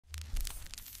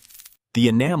The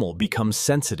enamel becomes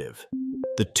sensitive.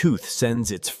 The tooth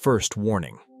sends its first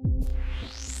warning.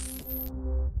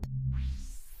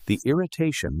 The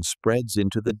irritation spreads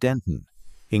into the dentin,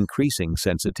 increasing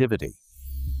sensitivity.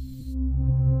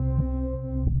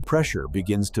 Pressure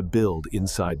begins to build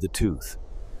inside the tooth.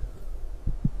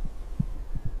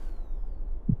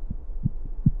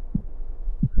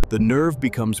 The nerve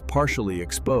becomes partially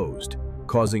exposed,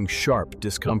 causing sharp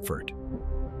discomfort.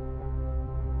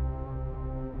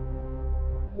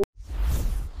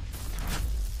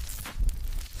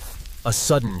 A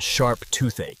sudden sharp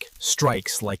toothache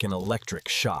strikes like an electric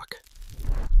shock.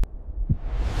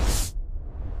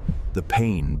 The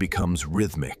pain becomes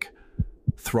rhythmic,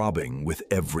 throbbing with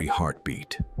every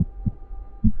heartbeat.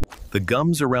 The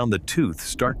gums around the tooth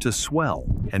start to swell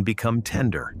and become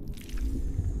tender.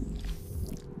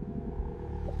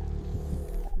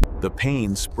 The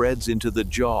pain spreads into the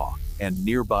jaw and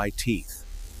nearby teeth.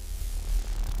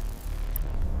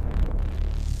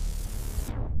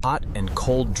 Hot and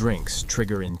cold drinks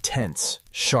trigger intense,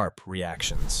 sharp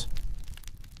reactions.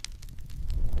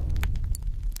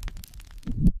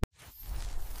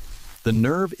 The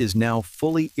nerve is now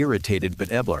fully irritated but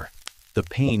ebler. The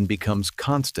pain becomes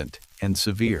constant and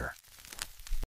severe.